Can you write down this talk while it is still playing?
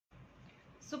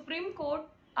Supreme Court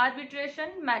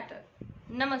Arbitration Matter.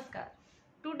 Namaskar.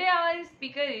 Today our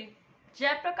speaker is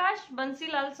Jayprakash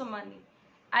Somani,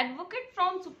 advocate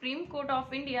from Supreme Court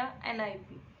of India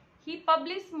NIP. He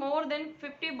published more than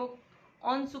 50 books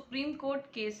on Supreme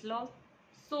Court case laws.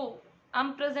 So,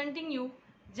 I'm presenting you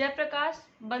Jayprakash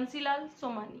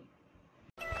Somani.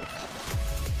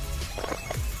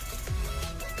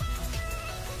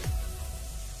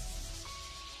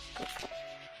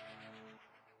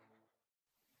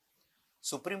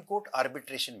 Supreme Court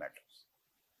arbitration matters.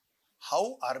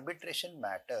 How arbitration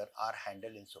matters are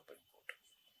handled in Supreme Court.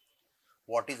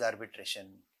 What is arbitration?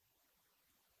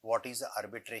 What is the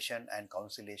Arbitration and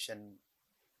Conciliation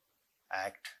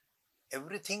Act?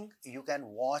 Everything you can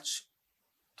watch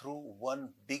through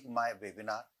one big My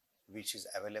webinar which is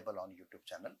available on YouTube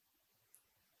channel.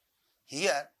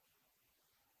 Here,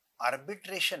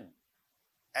 Arbitration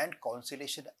and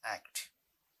Conciliation Act.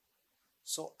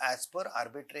 So, as per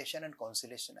Arbitration and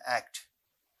Conciliation Act,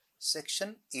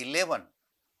 Section 11,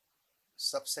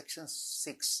 subsection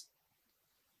 6,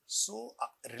 so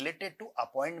related to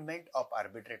appointment of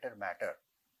arbitrator matter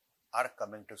are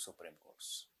coming to Supreme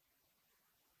Courts.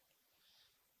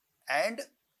 And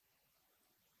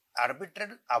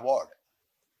arbitral award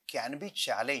can be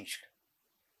challenged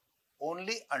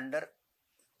only under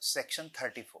Section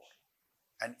 34,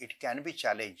 and it can be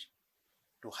challenged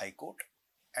to High Court,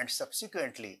 and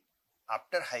subsequently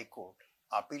after High Court,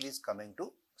 appeal is coming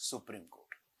to Supreme Court.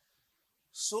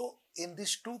 So in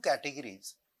these two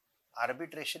categories,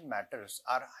 arbitration matters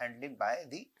are handled by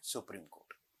the Supreme Court.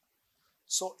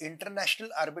 So international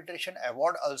arbitration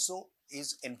award also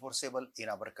is enforceable in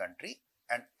our country,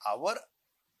 and our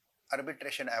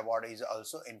arbitration award is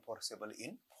also enforceable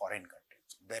in foreign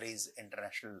countries. There is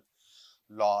international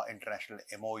law, international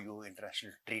MOU,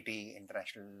 international treaty,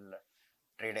 international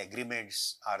trade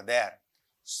agreements are there.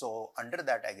 So under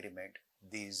that agreement,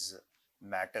 these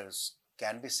matters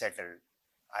can be settled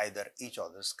either each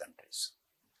other's countries.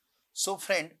 So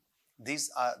friend, this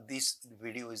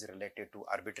video is related to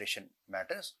arbitration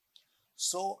matters.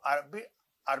 So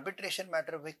arbitration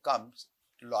matter when comes,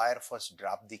 lawyer first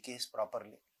draft the case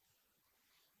properly,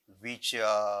 which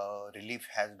relief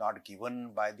has not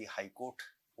given by the High Court,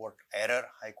 what error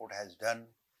High Court has done,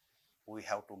 we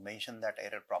have to mention that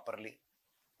error properly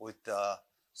with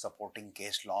supporting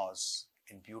case laws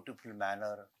in beautiful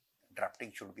manner.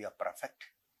 Drafting should be a perfect,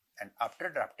 and after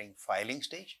drafting, filing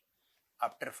stage,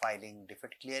 after filing,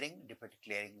 defect clearing,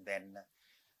 then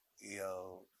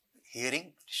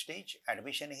hearing stage,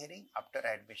 admission hearing, after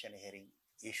admission hearing,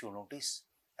 issue notice,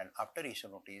 and after issue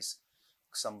notice,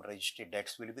 some registry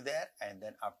dates will be there, and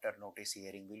then after notice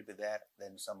hearing will be there,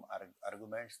 then some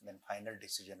arguments, then final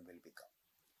decision will become.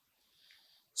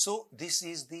 So this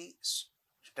is the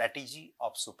strategy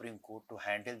of Supreme Court to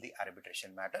handle the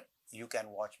arbitration matter. You can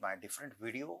watch my different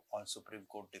video on Supreme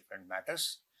Court different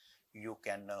matters. You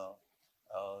can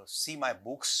see my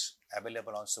books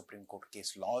available on Supreme Court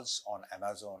case laws on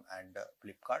Amazon and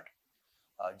Flipkart.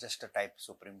 Just type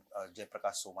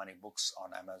Jayprakash Somani books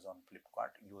on Amazon,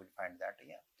 Flipkart. You will find that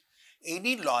here.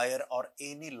 Any lawyer or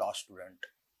any law student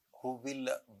who will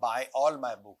buy all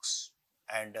my books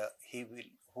and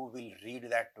who will read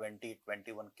that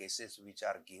 20-21 cases which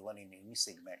are given in any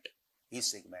segment, each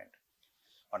segment.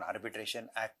 On Arbitration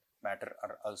Act matter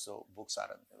are also books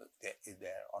are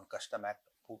there. On Custom Act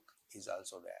book is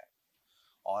also there.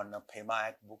 On FEMA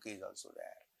Act book is also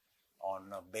there.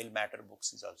 On bail matter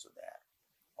books is also there.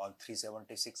 On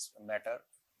 376 matter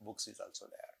books is also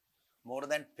there. More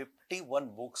than 51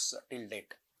 books till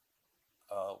date.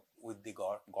 With the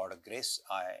God of grace,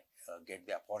 I get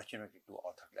the opportunity to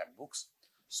author that books.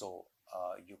 So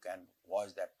you can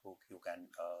watch that book, you can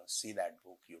see that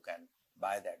book, you can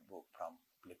buy that book from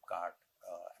Flipkart,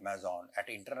 Amazon. At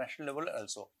international level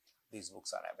also, these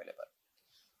books are available.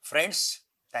 Friends,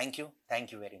 thank you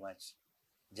very much.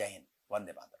 Jai Hind, Vande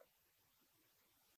Mataram.